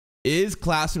Is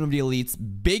Classroom of the Elite's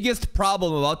biggest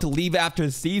problem about to leave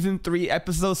after Season 3,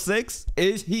 Episode 6?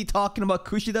 Is he talking about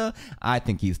Kushida? I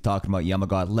think he's talking about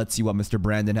YAMAGOD. Let's see what Mr.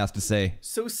 Brandon has to say.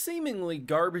 So seemingly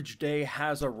Garbage Day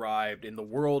has arrived in the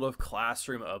world of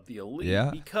Classroom of the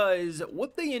Elite because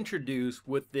what they introduced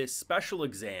with this special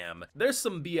exam, there's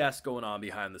some BS going on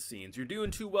behind the scenes. You're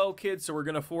doing too well, kids, so we're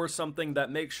going to force something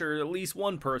that makes sure at least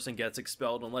one person gets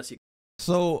expelled unless you...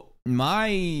 So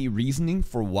my reasoning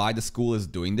for why the school is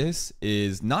doing this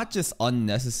is not just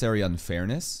unnecessary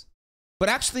unfairness, but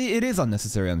actually it is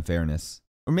unnecessary unfairness.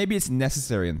 Or maybe it's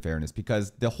necessary unfairness,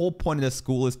 because the whole point of the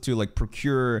school is to like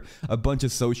procure a bunch of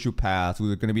sociopaths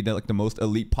who are going to be like the most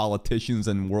elite politicians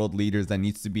and world leaders that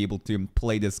needs to be able to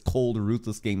play this cold,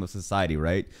 ruthless game of society,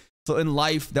 right? So in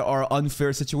life, there are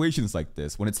unfair situations like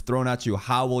this. When it's thrown at you,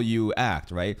 how will you act,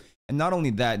 right? And not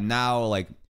only that, now like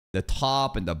the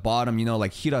top and the bottom, you know,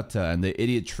 like Hirata and the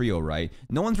idiot trio, right?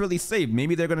 No one's really safe.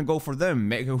 Maybe they're going to go for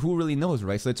them. Who really knows,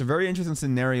 right? So it's a very interesting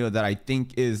scenario that I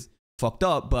think is fucked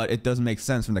up, but it doesn't make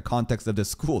sense from the context of the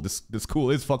school. The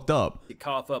school is fucked up. You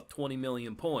cough up 20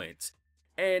 million points.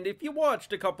 And if you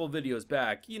watched a couple videos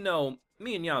back, you know,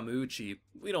 me and Yamauchi,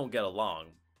 we don't get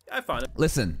along. I find it...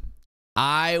 Listen,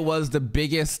 I was the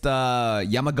biggest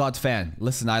YAMAGOD fan.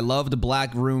 Listen, I love the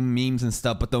black room memes and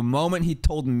stuff, but the moment he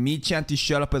told Michan to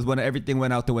shut up is when everything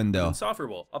went out the window.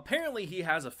 Insufferable. Apparently he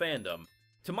has a fandom.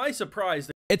 To my surprise,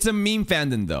 it's a meme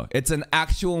fandom though. It's an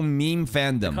actual meme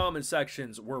fandom. The comment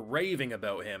sections were raving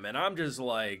about him, and I'm just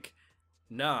like,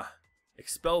 nah,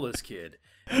 expel this kid.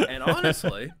 And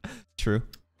honestly, true.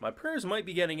 My prayers might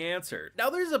be getting answered. Now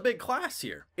there's a big class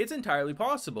here. It's entirely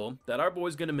possible that our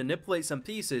boy's gonna manipulate some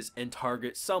pieces and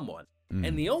target someone.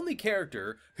 And the only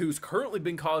character who's currently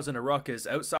been causing a ruckus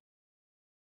outside...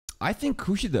 I think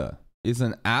Kushida is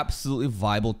an absolutely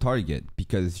viable target,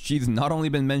 because she's not only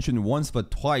been mentioned once but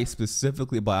twice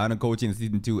specifically by Anakochi in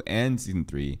Season 2 and Season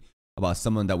 3 about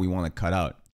someone that we want to cut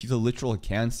out. She's a literal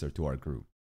cancer to our group.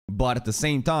 But at the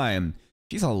same time,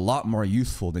 she's a lot more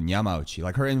useful than Yamauchi.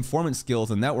 Like her informant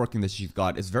skills and networking that she's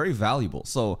got is very valuable.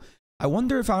 So I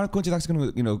wonder if Anakochi is actually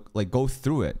going to, you know, like go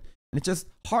through it. And it just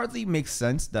hardly makes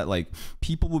sense that like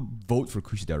people would vote for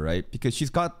Kushida, right? Because she's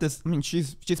got this, I mean,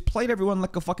 she's played everyone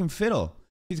like a fucking fiddle.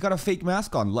 She's got a fake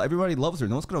mask on. Everybody loves her.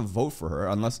 No one's going to vote for her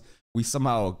unless we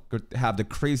somehow have the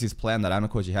craziest plan that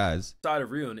Anakochi has. Side of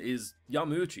Ryun is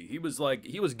Yamauchi.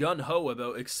 He was gun-ho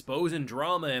about exposing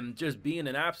drama and just being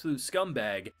an absolute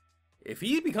scumbag. If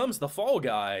he becomes the fall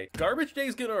guy, Garbage Day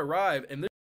is gonna arrive, and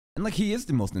like he is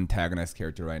the most antagonized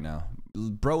character right now.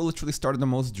 Bro literally started the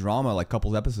most drama like a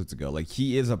couple episodes ago. Like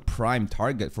he is a prime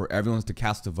target for everyone to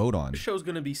cast a vote on. The show's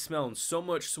gonna be smelling so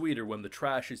much sweeter when the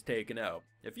trash is taken out.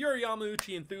 If you're a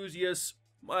Yamauchi enthusiast,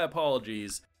 my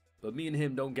apologies, but me and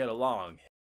him don't get along.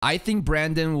 I think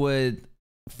Brandon would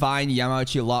find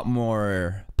Yamauchi a lot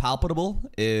more palpable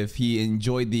if he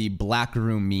enjoyed the black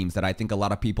room memes that I think a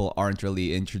lot of people aren't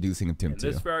really introducing him to.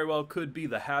 This very well could be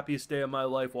the happiest day of my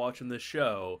life watching this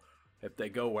show, if they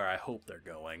go where I hope they're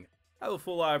going. I have a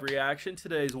full live reaction to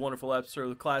today's wonderful episode of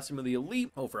the Classroom of the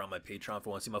Elite over on my Patreon if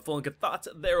you want to see my full and good thoughts.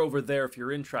 They're over there if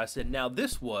you're interested. Now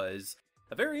this was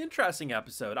a very interesting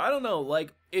episode. I don't know,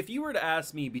 like, if you were to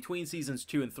ask me between seasons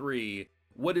 2 and 3,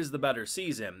 what is the better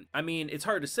season? I mean, it's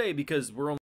hard to say because we're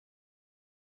only...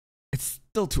 It's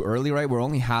still too early, right? We're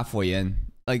only halfway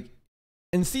in. Like,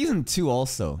 in season 2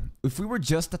 also, if we were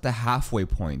just at the halfway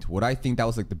point, would I think that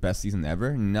was like the best season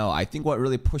ever? No, I think what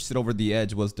really pushed it over the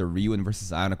edge was the Ryun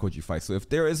versus Anakochi fight. So if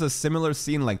there is a similar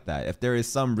scene like that, if there is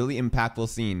some really impactful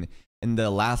scene in the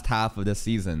last half of the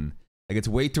season, like it's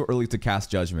way too early to cast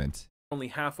judgment. Only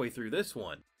halfway through this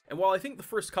one. And while I think the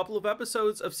first couple of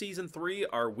episodes of season 3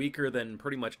 are weaker than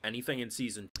pretty much anything in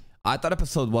season 2, I thought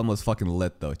episode 1 was fucking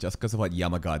lit though, just because of what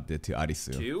YAMAGOD did to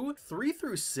Arisu. 2, 3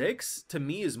 through 6 to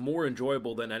me is more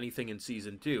enjoyable than anything in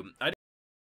season 2.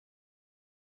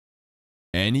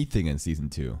 Anything in season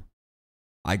 2.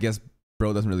 I guess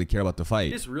bro doesn't really care about the fight.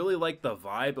 I just really like the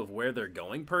vibe of where they're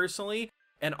going personally.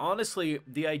 And honestly,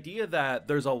 the idea that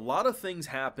there's a lot of things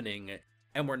happening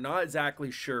and we're not exactly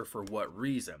sure for what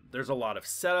reason. There's a lot of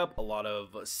setup, a lot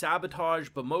of sabotage,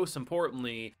 but most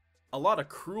importantly, a lot of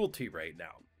cruelty right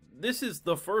now. This is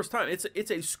the first time.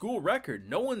 It's a school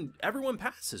record. Everyone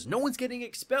passes. No one's getting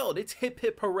expelled. It's hip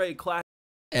hip hooray class.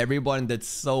 Everyone did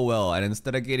so well, and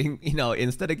instead of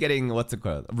getting, what's it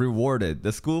called, rewarded,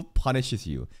 the school punishes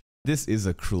you. This is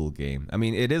a cruel game. I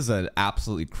mean, it is an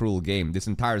absolutely cruel game. This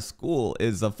entire school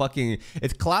is a fucking,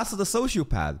 it's class of the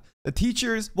sociopath. The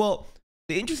teachers, well,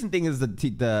 the interesting thing is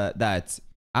that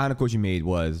Anakochi made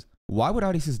was, why would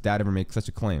Arisu's dad ever make such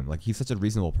a claim? Like, he's such a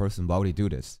reasonable person. Why would he do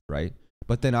this, right?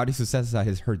 But then Arisu says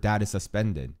that her dad is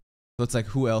suspended. So it's like,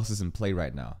 who else is in play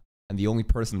right now? And the only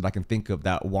person that I can think of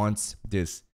that wants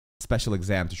this special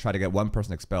exam to try to get one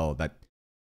person expelled, that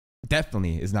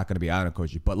definitely is not going to be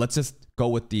Ayanokoji. But let's just go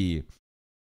with the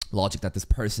logic that this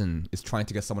person is trying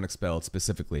to get someone expelled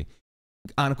specifically.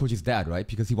 Ayanokoji's dad, right?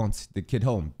 Because he wants the kid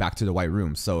home, back to the white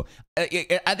room. So I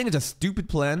think it's a stupid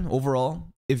plan overall.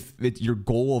 If your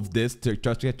goal of this to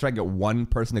try and get one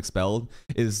person expelled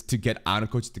is to get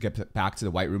Ayanokoji to get back to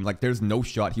the white room, like there's no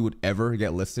shot he would ever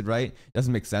get listed, right?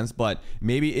 Doesn't make sense. But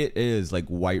maybe it is like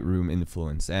white room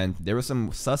influence. And there were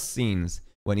some sus scenes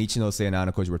when Ichinose and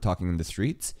Ayanokoji were talking in the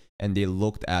streets, and they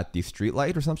looked at the street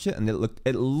light or some shit, and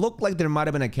it looked like there might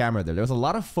have been a camera there. There was a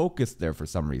lot of focus there for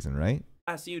some reason, right?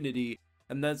 Class unity.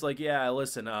 And then it's like, yeah,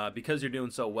 listen, because you're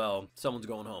doing so well, someone's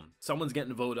going home. Someone's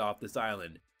getting voted off this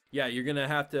island. Yeah, you're gonna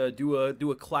have to do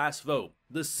a class vote.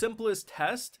 The simplest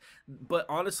test, but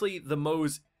honestly the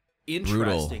most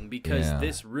interesting, because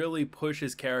this really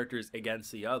pushes characters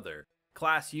against the other.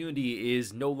 Class unity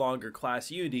is no longer class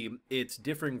unity. It's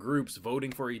different groups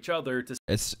voting for each other to.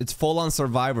 It's full on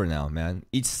Survivor now, man.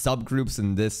 Each subgroups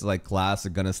in this like class are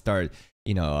gonna start,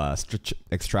 you know,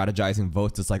 strategizing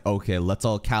votes. It's like, okay, let's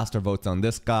all cast our votes on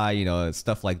this guy, you know,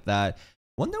 stuff like that.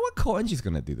 Wonder what Koenji's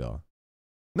gonna do though.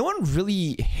 No one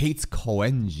really hates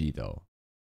Koenji though.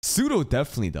 Pseudo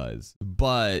definitely does,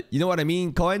 but you know what I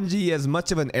mean? Koenji, as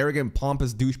much of an arrogant,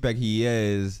 pompous douchebag he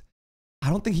is, I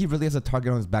don't think he really has a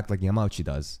target on his back like Yamauchi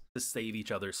does. To save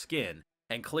each other's skin.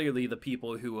 And clearly the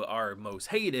people who are most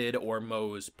hated or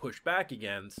most pushed back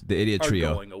against the idiot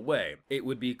trio are going away. It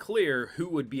would be clear who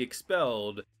would be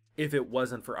expelled if it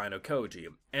wasn't for Ayanokoji.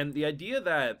 And the idea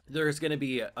that there's going to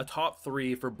be a top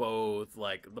 3 for both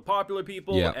like the popular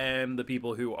people and the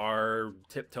people who are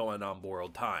tiptoeing on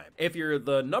borrowed time. If you're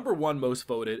the #1 most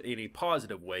voted in a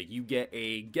positive way, you get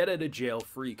a get out of jail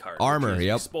free card. Armor,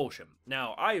 expulsion.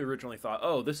 Now, I originally thought,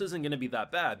 oh, this isn't going to be that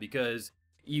bad because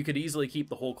you could easily keep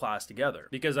the whole class together.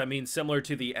 Because, I mean, similar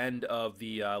to the end of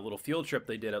the little field trip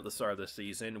they did at the start of the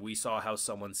season, we saw how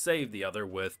someone saved the other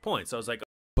with points. I was like,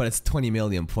 but it's 20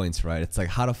 million points, right? It's like,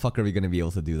 how the fuck are we going to be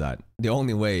able to do that? The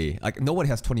only way, like, no one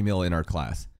has 20 mil in our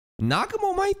class.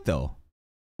 Nagumo might, though.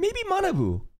 Maybe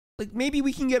Manabu. Like, maybe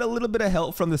we can get a little bit of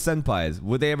help from the senpais.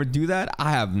 Would they ever do that?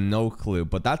 I have no clue,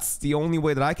 but that's the only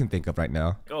way that I can think of right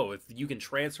now. Oh, if you can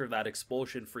transfer that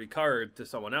expulsion-free card to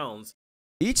someone else.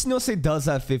 Ichinose does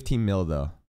have 15 mil,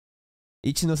 though.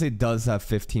 Ichinose does have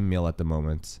 15 mil at the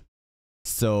moment.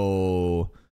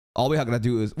 So all we gotta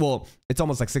do is, well, it's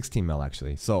almost like 16 mil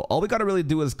actually. So all we gotta really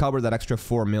do is cover that extra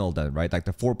 4 mil then, right? Like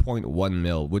the 4.1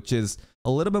 mil, which is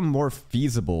a little bit more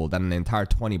feasible than an entire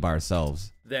 20 by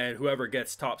ourselves. Then whoever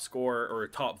gets top score or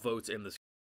top votes in this.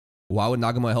 Why would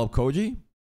Nagumo help Koji?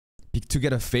 To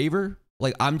get a favor?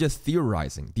 Like, I'm just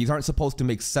theorizing. These aren't supposed to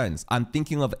make sense. I'm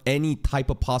thinking of any type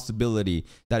of possibility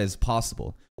that is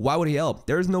possible. Why would he help?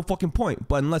 There is no fucking point.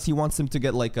 But unless he wants him to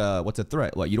get like what's a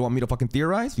threat? What, you don't want me to fucking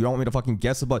theorize? You don't want me to fucking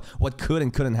guess about what could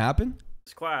and couldn't happen?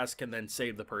 This class can then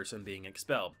save the person being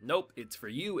expelled. Nope, it's for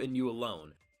you and you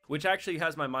alone. Which actually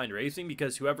has my mind racing,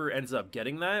 because whoever ends up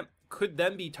getting that could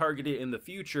then be targeted in the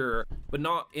future, but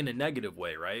not in a negative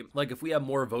way, right? Like if we have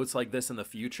more votes like this in the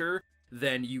future,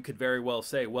 then you could very well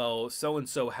say, well,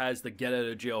 so-and-so has the get out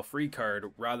of jail free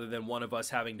card, rather than one of us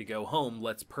having to go home,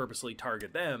 let's purposely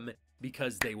target them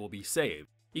because they will be saved.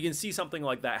 You can see something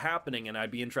like that happening, and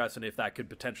I'd be interested if that could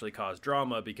potentially cause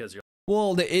drama, because you're.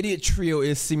 Well, the idiot trio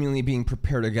is seemingly being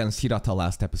prepared against Hirata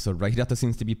last episode, right? Hirata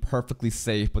seems to be perfectly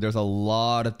safe, but there's a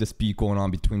lot of dispute going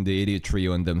on between the idiot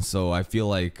trio and them, so I feel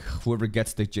like whoever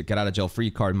gets the get out of jail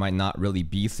free card might not really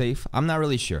be safe. I'm not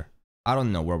really sure. I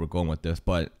don't know where we're going with this,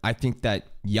 but I think that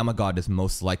YAMAGOD is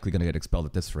most likely going to get expelled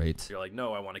at this rate. You're like,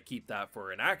 no, I want to keep that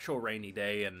for an actual rainy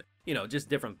day, and, you know, just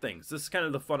different things. This is kind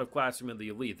of the fun of Classroom of the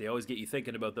Elite. They always get you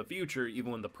thinking about the future,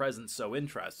 even when the present's so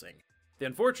interesting. The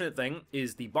unfortunate thing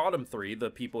is the bottom 3,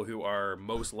 the people who are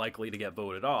most likely to get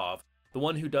voted off, the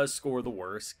one who does score the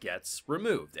worst gets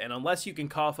removed. And unless you can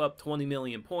cough up 20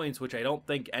 million points, which I don't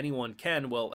think anyone can,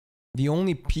 well... The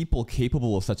only people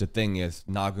capable of such a thing is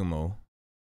Nagumo.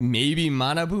 Maybe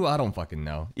Manabu? I don't fucking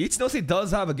know. Ichinose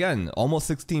does have, again, almost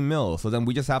 16 mil. So then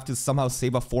we just have to somehow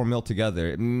save up 4 mil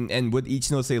together. And would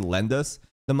Ichinose lend us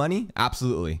the money?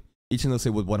 Absolutely.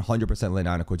 Ichinose would 100% lend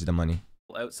Ayanokoji the money.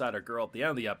 Outsider girl at the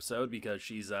end of the episode, because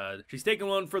she's taking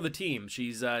one for the team.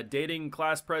 She's dating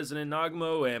class president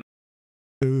Nagumo,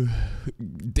 and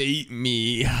date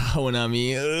me,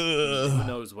 Honami. Who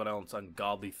knows what else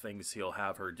ungodly things he'll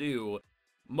have her do,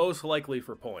 most likely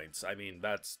for points. I mean,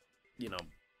 that's, you know,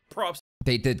 props.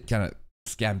 They did kind of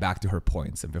scan back to her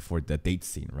points and before the date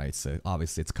scene, right? So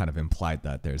obviously it's kind of implied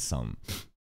that there's some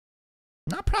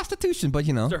Not prostitution, but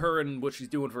you know. To her and what she's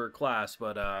doing for her class,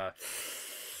 but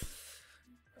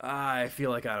I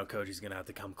feel like Koji's gonna have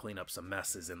to come clean up some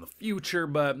messes in the future,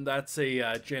 but that's a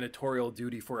janitorial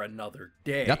duty for another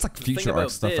day. That's like future arc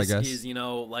stuff, I guess. Is, you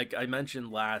know, like I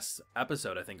mentioned last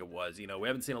episode, I think it was, you know, we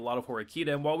haven't seen a lot of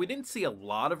Horikita, and while we didn't see a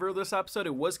lot of her this episode,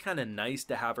 it was kind of nice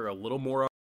to have her a little more.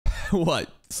 What?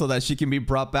 So that she can be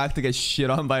brought back to get shit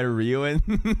on by Ryuen?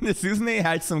 Suzune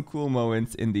had some cool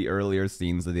moments in the earlier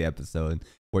scenes of the episode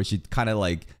where she kind of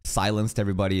like silenced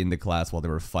everybody in the class while they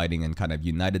were fighting and kind of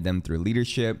united them through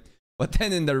leadership. But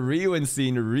then in the Ryuen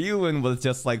scene, Ryuen was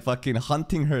just like fucking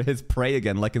hunting his prey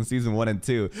again, like in season 1 and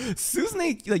 2.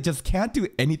 Suzune like just can't do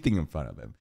anything in front of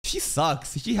him. She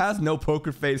sucks. She has no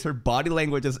poker face. Her body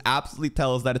language just absolutely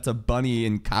tells that it's a bunny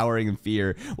and cowering in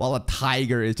fear, while a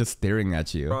tiger is just staring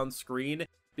at you on screen,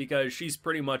 because she's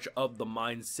pretty much of the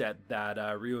mindset that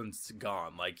Ryuen's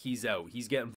gone. Like, he's out. He's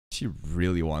getting. She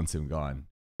really wants him gone.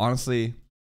 Honestly,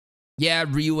 yeah,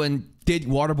 Ryuen did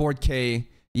waterboard K.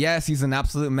 Yes, he's an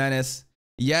absolute menace.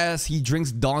 Yes, he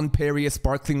drinks Don Perrier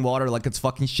sparkling water like it's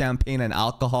fucking champagne and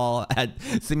alcohol at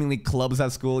seemingly clubs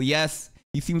at school. Yes,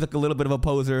 he seems like a little bit of a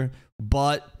poser,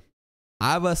 but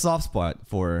I have a soft spot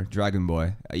for Dragon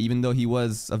Boy. Even though he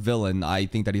was a villain, I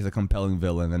think that he's a compelling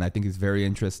villain, and I think he's very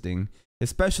interesting,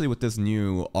 especially with this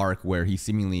new arc where he's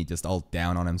seemingly just all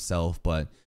down on himself, but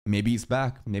maybe he's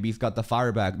back. Maybe he's got the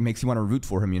fire back. Makes you want to root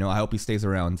for him, you know? I hope he stays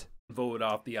around. Vote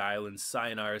off the island,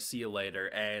 sayonara, see you later.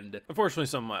 And unfortunately,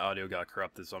 some of my audio got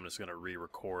corrupted, so I'm just going to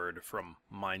re-record from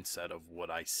mindset of what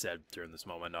I said during this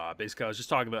moment. Basically, I was just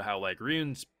talking about how, like,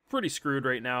 Ryuen's pretty screwed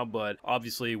right now, but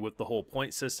obviously with the whole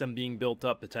point system being built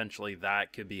up, potentially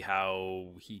that could be how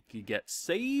he could get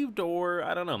saved, or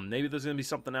I don't know, maybe there's going to be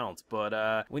something else.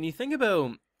 But when you think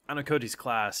about Koji's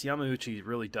class, Yamauchi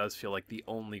really does feel like the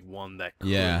only one that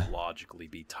could logically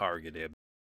be targeted.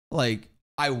 Like,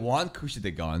 I want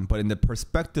Kushida gone, but in the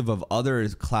perspective of other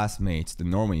classmates, the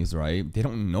normies, right? They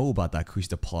don't know about that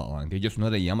Kushida plotline. They just know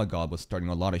that YAMAGOD was starting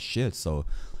a lot of shit, so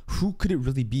who could it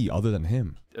really be other than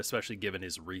him? Especially given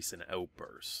his recent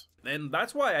outbursts. And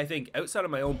that's why I think, outside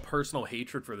of my own personal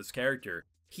hatred for this character,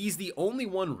 he's the only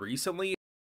one recently.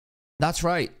 That's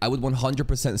right. I would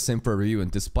 100% sim for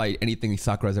Ryuen despite anything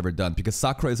Sakura's ever done, because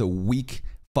Sakura is a weak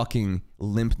fucking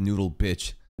limp noodle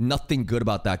bitch. Nothing good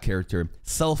about that character.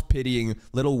 Self-pitying,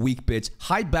 little weak bitch.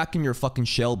 Hide back in your fucking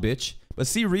shell, bitch. But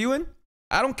see, Ryuen?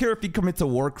 I don't care if he commits a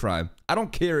war crime. I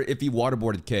don't care if he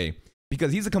waterboarded K.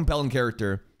 Because he's a compelling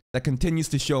character that continues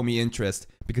to show me interest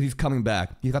because he's coming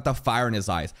back. He's got the fire in his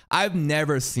eyes. I've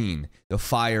never seen the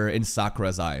fire in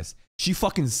Sakura's eyes. She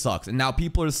fucking sucks. And now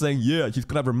people are saying, yeah, she's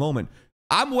gonna have her moment.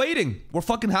 I'm waiting. We're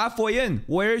fucking halfway in.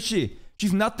 Where is she?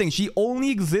 She's nothing. She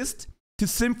only exists to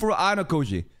sim for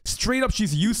Koji. Straight up,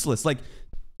 she's useless. Like,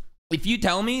 if you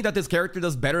tell me that this character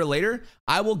does better later,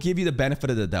 I will give you the benefit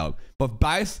of the doubt. But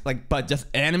but just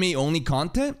anime only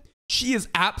content, she is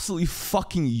absolutely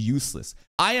fucking useless.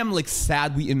 I am like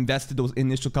sad we invested those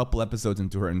initial couple episodes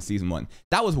into her in season 1.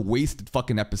 That was wasted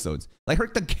fucking episodes. Like,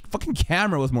 the fucking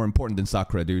camera was more important than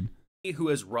Sakura, dude. Who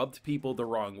has rubbed people the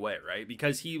wrong way, right?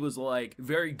 Because he was like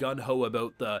very gung-ho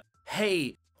about the,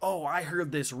 hey, oh, I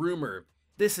heard this rumor.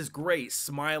 This is great.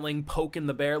 Smiling, poking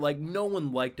the bear. Like, no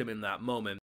one liked him in that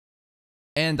moment.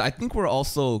 And I think we're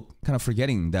also kind of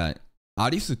forgetting that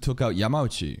Arisu took out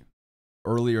Yamauchi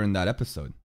earlier in that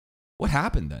episode. What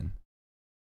happened then?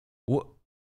 What?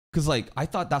 Because, like, I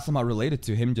thought that's somehow related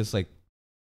to him just, like,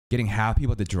 getting happy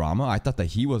about the drama. I thought that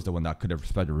he was the one that could have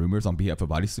spread the rumors on behalf of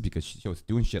Arisu because she was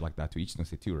doing shit like that to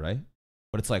Ichinose too, right?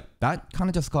 But it's like, that kind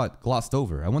of just got glossed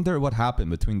over. I wonder what happened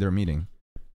between their meeting.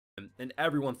 And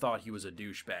everyone thought he was a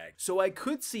douchebag. So I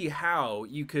could see how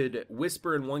you could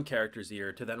whisper in one character's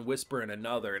ear to then whisper in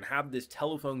another and have this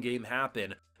telephone game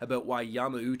happen about why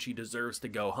Yamauchi deserves to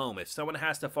go home. If someone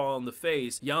has to fall on the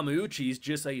face, Yamauchi's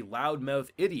just a loudmouth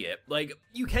idiot. Like,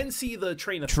 you can see the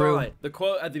train of thought. The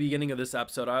quote at the beginning of this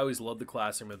episode, I always love the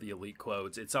Classroom of the Elite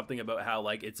quotes. It's something about how,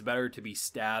 like, it's better to be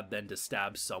stabbed than to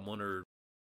stab someone, or...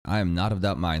 I am not of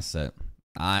that mindset.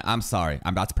 I'm sorry.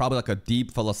 That's probably like a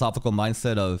deep philosophical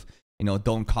mindset of, you know,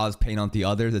 don't cause pain on the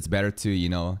others. It's better to, you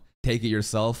know, take it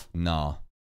yourself. No.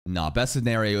 Best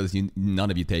scenario is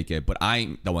none of you take it, but I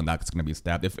ain't the one that's gonna be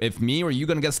stabbed. If me or you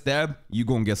gonna get stabbed, you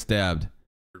gonna get stabbed.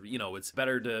 You know, it's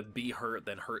better to be hurt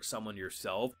than hurt someone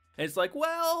yourself. And it's like,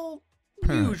 well,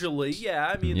 usually,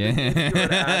 yeah. I mean, if you were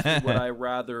to ask me, would I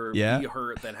rather be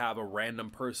hurt than have a random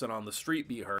person on the street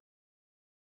be hurt?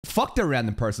 Fuck the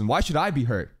random person. Why should I be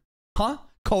hurt? Huh?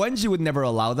 Koenji would never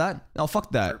allow that. No,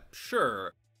 fuck that.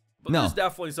 Sure. But there's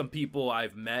definitely some people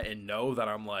I've met and know that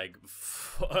I'm like,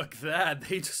 fuck that.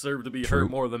 They deserve to be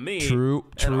hurt more than me. True.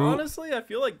 And honestly, I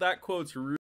feel like that quote's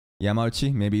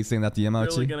Yamauchi, maybe he's saying that to Yamauchi.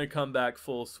 really gonna come back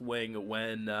full swing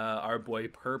when our boy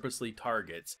purposely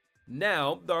targets.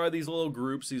 Now, there are these little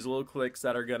groups, these little cliques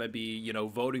that are gonna be, you know,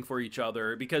 voting for each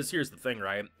other. Because here's the thing,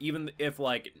 right? Even if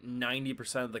like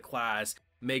 90% of the class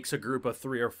makes a group of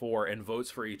 3 or 4 and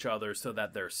votes for each other so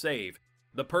that they're safe,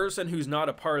 the person who's not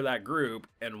a part of that group,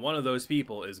 and one of those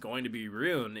people is going to be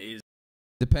Ryun,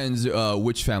 depends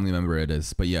which family member it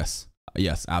is, but yes,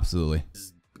 absolutely.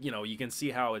 You know, you can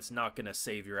see how it's not gonna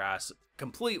save your ass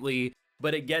completely,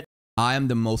 but it gets. I am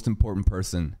the most important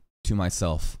person to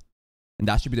myself, and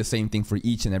that should be the same thing for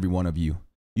each and every one of you.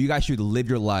 You guys should live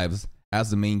your lives as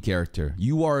the main character.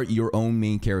 You are your own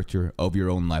main character of your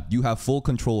own life. You have full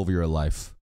control over your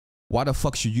life. Why the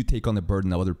fuck should you take on the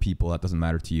burden of other people that doesn't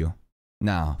matter to you?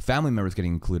 Now, family members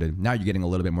getting included. Now you're getting a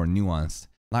little bit more nuanced.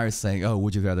 Now you're saying, oh,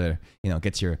 would you rather, you know,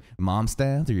 get your mom's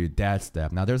stabbed or your dad's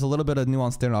stabbed? Now, there's a little bit of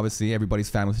nuance there. Obviously, everybody's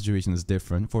family situation is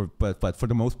different. But for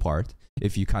the most part,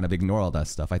 if you kind of ignore all that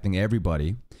stuff, I think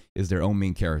everybody is their own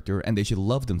main character, and they should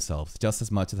love themselves just as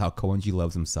much as how Koenji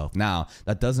loves himself. Now,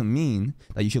 that doesn't mean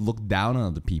that you should look down on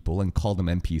other people and call them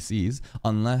NPCs,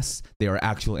 unless they are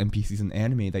actual NPCs in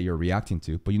anime that you're reacting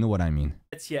to. But you know what I mean.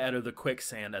 Gets you out of the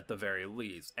quicksand at the very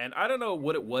least. And I don't know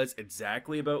what it was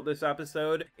exactly about this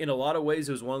episode. In a lot of ways,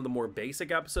 it was one of the more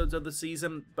basic episodes of the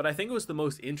season, but I think it was the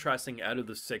most interesting out of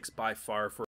the 6 by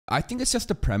far. I think it's just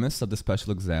the premise of the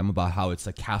special exam about how it's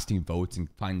like casting votes and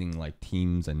finding like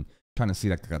teams and trying to see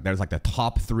like there's like the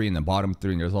top 3 and the bottom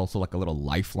 3, and there's also like a little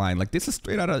lifeline. Like this is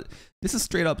straight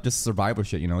up just survivor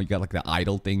shit, you know. You got like the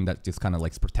idol thing that just kind of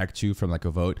like protects you from like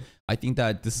a vote. I think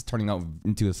that this is turning out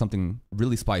into something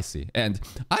really spicy. And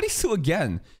Arisu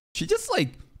again, she just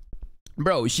like,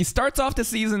 bro, she starts off the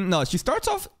season, no, she starts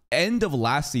off end of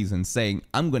last season saying,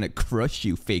 I'm gonna crush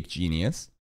you, fake genius.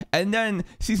 And then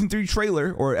season 3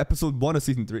 trailer, or episode 1 of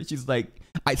season 3, she's like,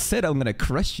 I said I'm gonna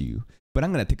crush you, but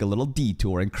I'm gonna take a little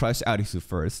detour and crush Arisu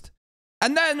first.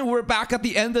 And then we're back at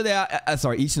the end of the,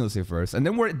 Ichinose first. And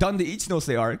then we're done the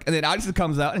Ichinose arc. And then Arisu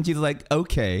comes out and she's like,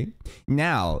 okay,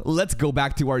 now let's go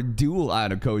back to our duel,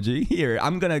 Anakoji. Here,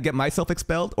 I'm gonna get myself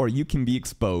expelled or you can be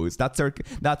exposed. That's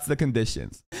the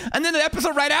conditions. And then the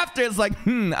episode right after is like,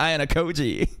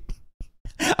 Anakoji.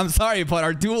 I'm sorry, but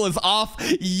our duel is off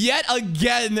yet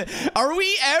again. Are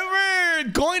we ever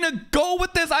going to go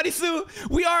with this, Arisu?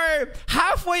 We are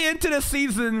halfway into the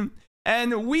season,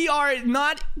 and we are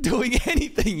not doing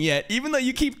anything yet. Even though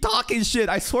you keep talking shit,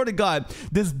 I swear to God,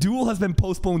 this duel has been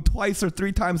postponed 2 or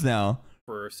 3 times now.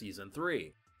 For season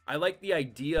 3. I like the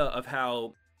idea of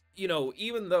how, you know,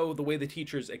 even though the way the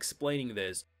teacher's explaining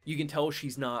this, you can tell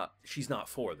she's not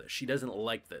for this. She doesn't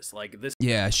like this. Like this.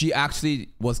 Yeah, she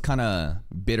actually was kind of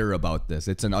bitter about this.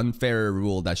 It's an unfair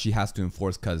rule that she has to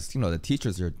enforce because, you know, the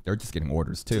teachers they're just getting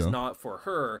orders too. It's not for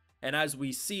her. And as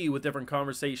we see with different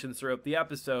conversations throughout the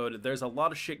episode, there's a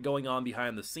lot of shit going on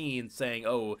behind the scenes saying,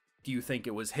 oh, do you think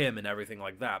it was him and everything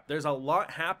like that. There's a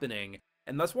lot happening.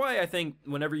 And that's why I think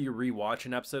whenever you rewatch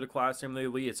an episode of Classroom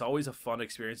lately, it's always a fun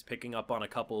experience picking up on a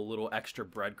couple of little extra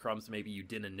breadcrumbs maybe you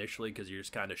didn't initially because you're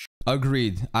just kind of...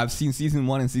 Agreed. I've seen season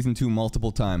 1 and season 2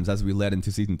 multiple times as we led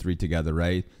into season 3 together,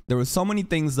 right? There were so many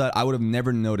things that I would have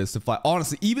never noticed if I...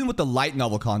 Honestly, even with the light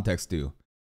novel context too.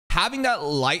 Having that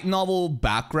light novel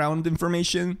background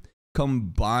information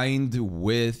combined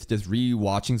with just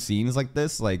rewatching scenes like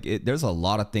this, like there's a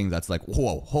lot of things that's like,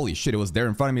 whoa, holy shit, it was there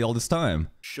in front of me all this time.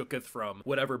 Shooketh from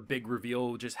whatever big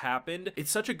reveal just happened.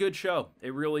 It's such a good show.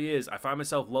 It really is. I find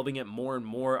myself loving it more and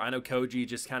more. I know Koji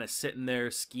just kind of sitting there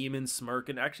scheming,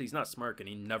 smirking. Actually, he's not smirking.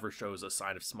 He never shows a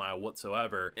sign of smile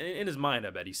whatsoever. In his mind, I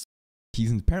bet he's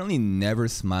apparently never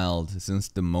smiled since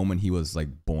the moment he was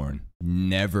like born.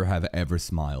 Never have ever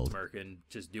smiled. Smirking,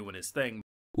 just doing his thing.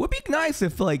 Would be nice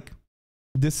if like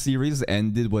this series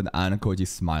ended with Anakoji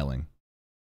smiling.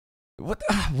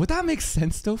 Would that make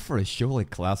sense though for a show like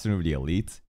Classroom of the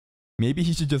Elite? Maybe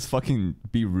he should just fucking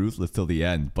be ruthless till the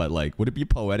end. But like, would it be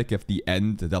poetic if the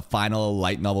end, the final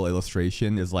light novel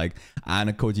illustration is like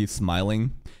Anakoji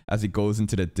smiling as he goes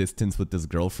into the distance with his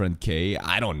girlfriend Kay?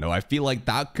 I don't know. I feel like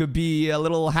that could be a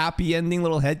little happy ending,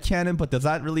 little headcanon. But does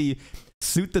that really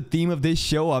suit the theme of this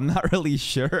show? I'm not really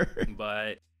sure.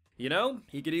 But... you know,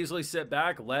 he could easily sit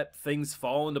back, let things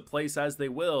fall into place as they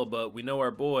will, but we know our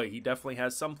boy, he definitely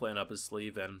has some plan up his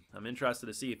sleeve, and I'm interested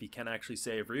to see if he can actually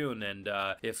save Ryun, and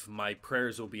if my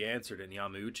prayers will be answered and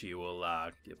Yamauchi will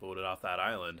get voted off that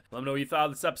island. Let me know what you thought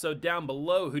of this episode down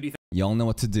below. Who do you think? Y'all know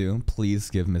what to do.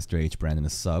 Please give Mr. H. Brandon a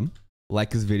sub.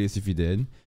 Like his videos if you did.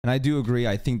 And I do agree.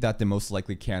 I think that the most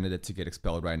likely candidate to get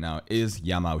expelled right now is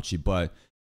Yamauchi. But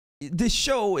this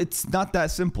show, it's not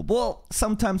that simple. Well,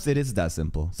 sometimes it is that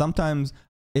simple. Sometimes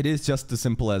it is just as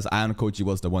simple as Ayano Koji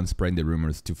was the one spreading the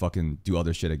rumors to fucking do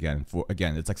other shit again.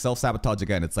 It's like self-sabotage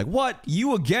again. It's like, what?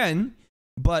 You again?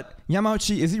 But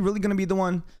Yamauchi, is he really going to be the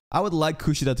one? I would like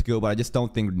Kushida to go, but I just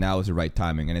don't think now is the right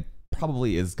timing. And it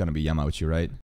probably is going to be Yamauchi, right?